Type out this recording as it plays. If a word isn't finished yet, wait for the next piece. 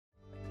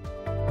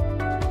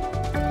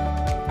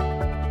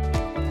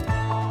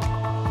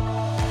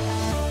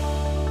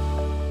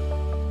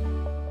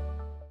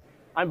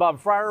I'm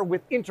Bob Fryer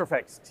with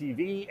INTERPHEX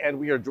TV, and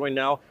we are joined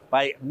now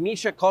by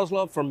Misha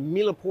Kozlov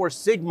from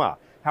Sigma.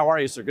 How are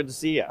you, sir? Good to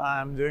see you.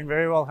 I'm doing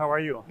very well. How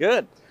are you?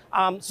 Good.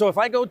 So if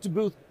I go to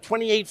booth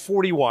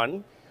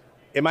 2841,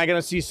 am I going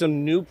to see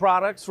some new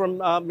products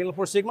from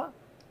Sigma?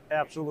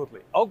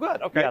 Absolutely. Oh,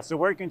 good. Okay. Yeah, so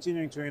we're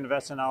continuing to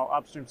invest in our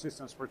upstream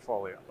systems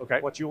portfolio.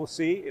 Okay. What you will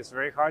see is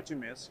very hard to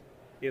miss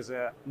is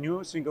a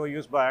new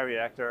single-use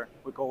bioreactor.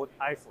 We call it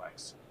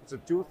iFlex. It's a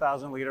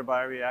 2,000-liter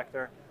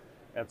bioreactor.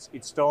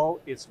 It's tall,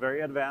 it's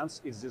very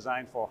advanced, it's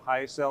designed for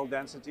high cell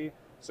density,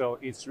 so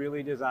it's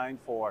really designed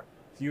for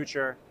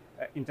future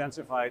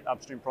intensified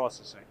upstream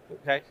processing.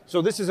 Okay,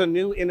 so this is a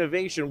new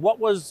innovation. What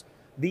was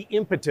the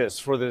impetus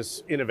for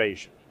this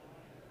innovation?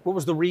 What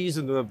was the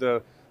reason of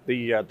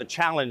the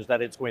challenge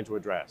that it's going to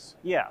address?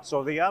 Yeah,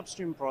 so the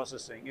upstream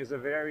processing is a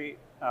very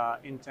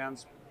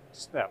intense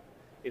step.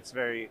 It's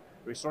very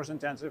resource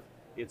intensive.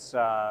 It's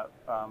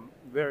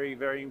very,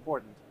 very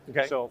important.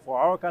 Okay. So for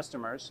our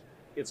customers,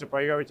 it's a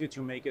priority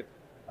to make it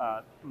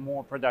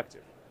more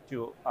productive,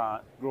 to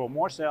grow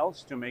more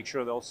cells, to make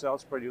sure those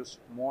cells produce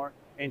more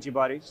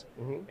antibodies.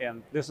 Mm-hmm.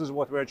 And this is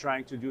what we're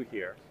trying to do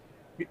here.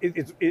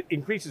 It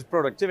increases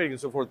productivity and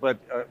so forth, but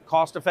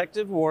cost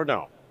effective or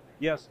no?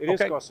 Yes, it is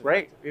cost effective.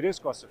 Great. It is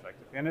cost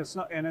effective, and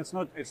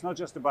it's not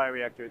just the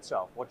bioreactor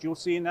itself. What you'll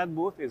see in that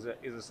booth is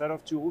a set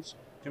of tools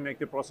to make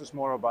the process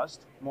more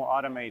robust, more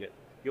automated.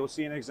 You'll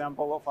see an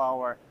example of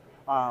our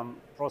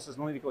process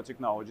analytical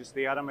technologies,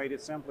 the automated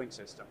sampling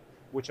system,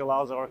 which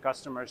allows our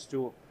customers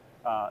to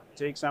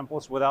take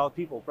samples without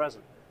people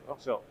present.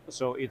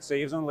 So it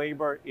saves on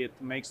labor. It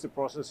makes the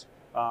process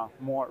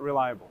more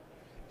reliable.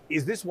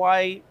 Is this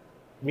why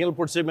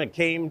Sigma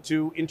came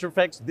to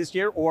INTERPHEX this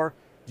year, or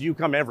do you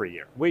come every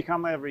year? We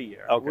come every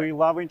year. Okay. We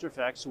love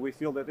INTERPHEX. We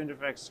feel that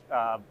INTERPHEX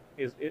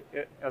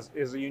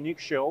is a unique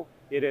show.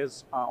 It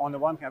is, on the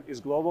one hand,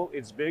 is global,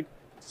 it's big,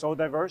 so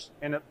diverse,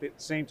 and at the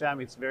same time,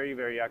 it's very,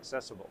 very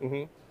accessible.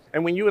 Mm-hmm.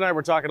 And when you and I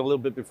were talking a little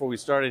bit before we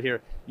started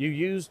here, you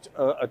used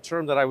a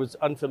term that I was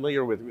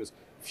unfamiliar with. It was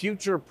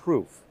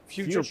future-proof.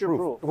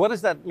 Future-proof. What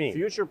does that mean?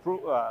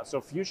 Future-proof.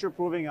 So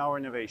future-proofing our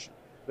innovation.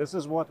 This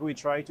is what we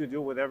try to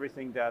do with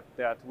everything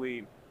that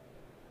we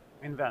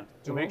invent,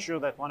 to make sure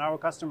that when our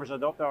customers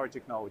adopt our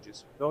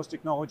technologies, those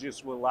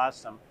technologies will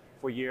last them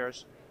for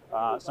years,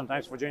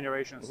 sometimes for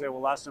generations. They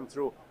will last them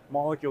through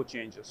molecule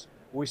changes.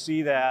 We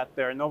see that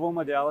there are novel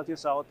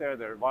modalities out there.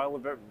 There are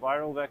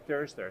viral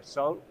vectors, there are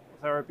cell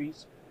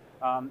therapies.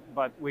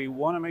 But we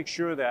want to make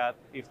sure that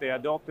if they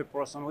adopt the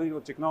process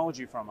analytical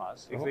technology from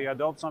us, if they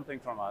adopt something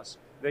from us,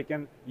 they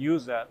can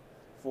use that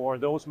for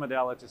those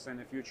modalities in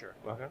the future.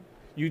 Okay.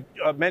 You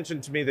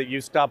mentioned to me that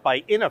you stopped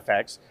by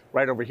INTERPHEX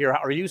right over here.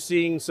 Are you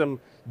seeing some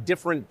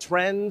different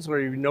trends? Or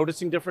are you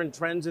noticing different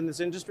trends in this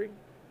industry?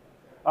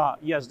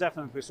 Yes,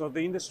 definitely. So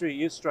the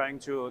industry is trying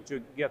to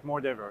get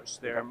more diverse.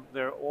 There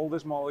are all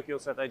these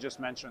molecules that I just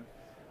mentioned,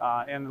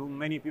 and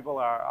many people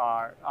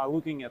are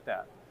looking at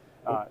that.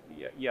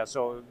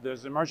 So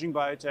there's emerging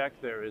biotech,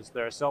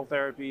 there's cell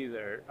therapy,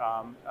 there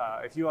are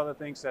a few other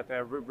things that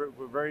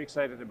we're very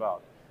excited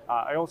about.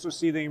 I also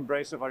see the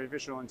embrace of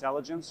artificial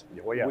intelligence.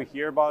 Oh, yeah. We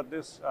hear about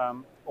this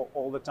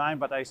all the time,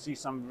 but I see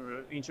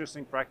some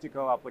interesting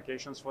practical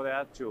applications for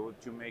that to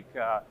make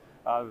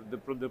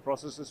the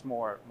processes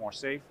more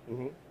safe.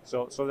 Mm-hmm.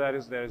 So that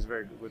is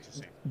very good to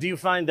see. Do you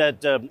find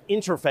that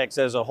INTERPHEX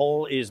as a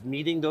whole is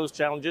meeting those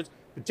challenges,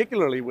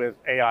 particularly with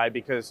AI,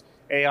 because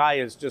AI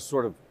is just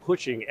sort of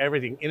pushing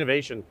everything,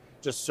 innovation,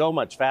 just so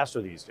much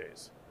faster these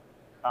days?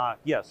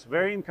 Yes,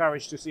 very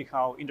encouraged to see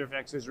how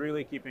INTERPHEX is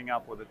really keeping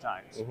up with the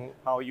times, mm-hmm.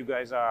 how you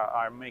guys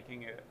are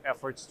making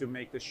efforts to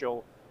make the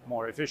show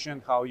more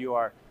efficient, how you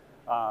are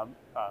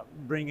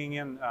bringing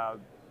in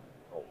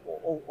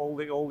all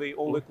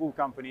the cool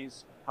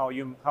companies, how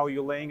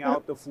you're laying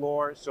out the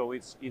floor so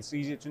it's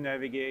easy to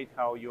navigate,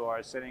 how you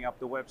are setting up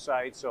the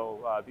website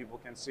so people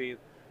can see it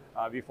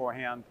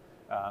beforehand.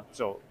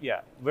 So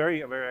yeah,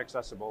 very, very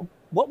accessible.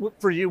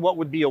 For you, what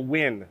would be a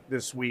win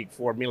this week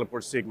for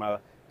Sigma?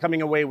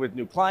 Coming away with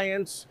new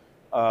clients,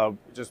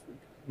 just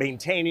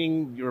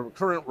maintaining your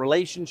current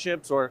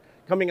relationships, or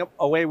coming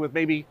away with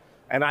maybe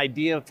an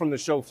idea from the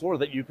show floor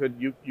that you could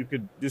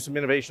do some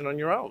innovation on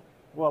your own?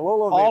 Well,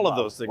 all of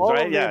those things,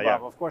 right? Yeah.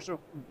 Of course,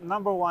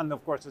 number one,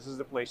 of course, this is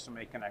the place to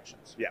make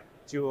connections. Yeah.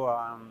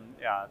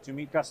 To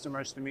meet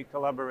customers, to meet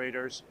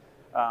collaborators,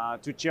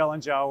 to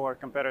challenge our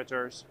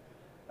competitors,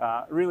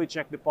 really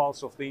check the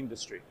pulse of the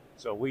industry.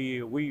 So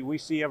we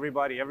see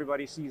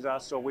everybody sees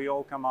us, so we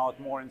all come out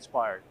more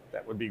inspired.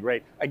 That would be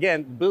great.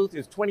 Again, booth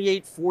is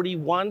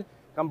 2841.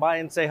 Come by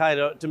and say hi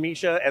to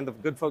Misha and the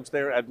good folks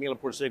there at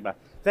Sigma.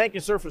 Thank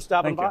you, sir, for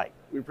stopping by.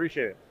 We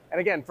appreciate it.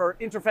 And again, for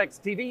INTERPHEX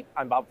TV,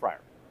 I'm Bob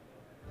Fryer.